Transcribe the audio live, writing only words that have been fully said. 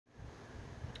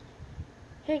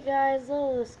Hey guys,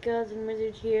 little Skulls and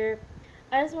Wizard here.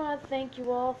 I just want to thank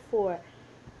you all for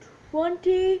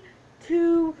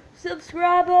 22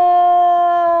 subscribers!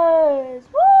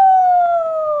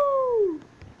 Woo!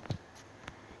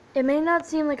 It may not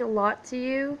seem like a lot to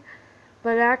you,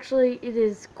 but actually it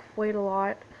is quite a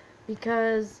lot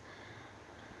because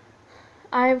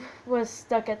I was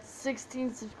stuck at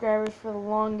 16 subscribers for the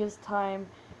longest time,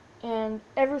 and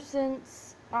ever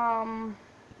since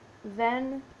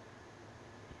then,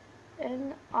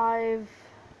 and I've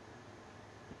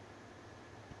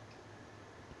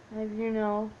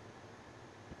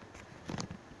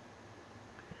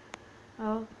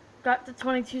oh, got to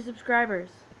 22 subscribers.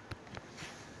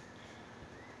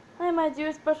 I might do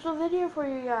a special video for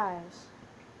you guys.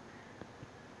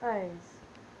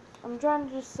 I'm trying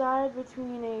to decide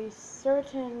between a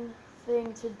certain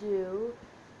thing to do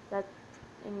that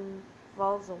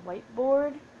involves a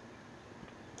whiteboard,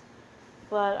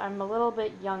 but I'm a little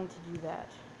bit young to do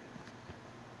that.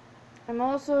 I'm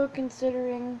also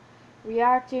considering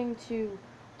reacting to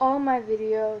all my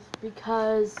videos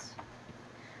because,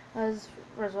 first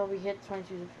of all, we hit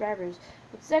 22 subscribers,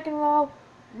 but second of all,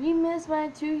 we missed my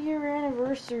 2-year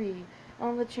anniversary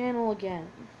on the channel again.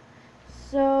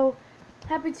 So,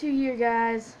 happy 2-year,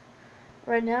 guys.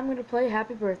 Right now I'm going to play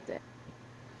Happy Birthday.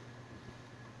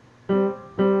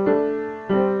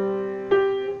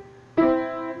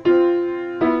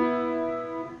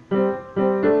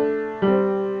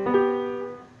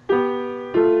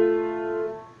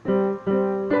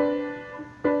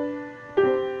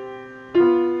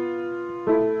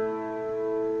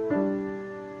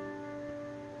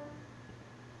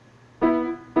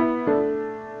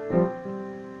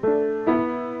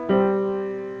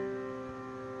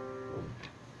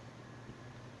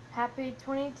 Happy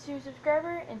 22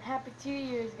 subscriber and happy 2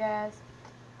 years, guys.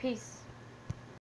 Peace.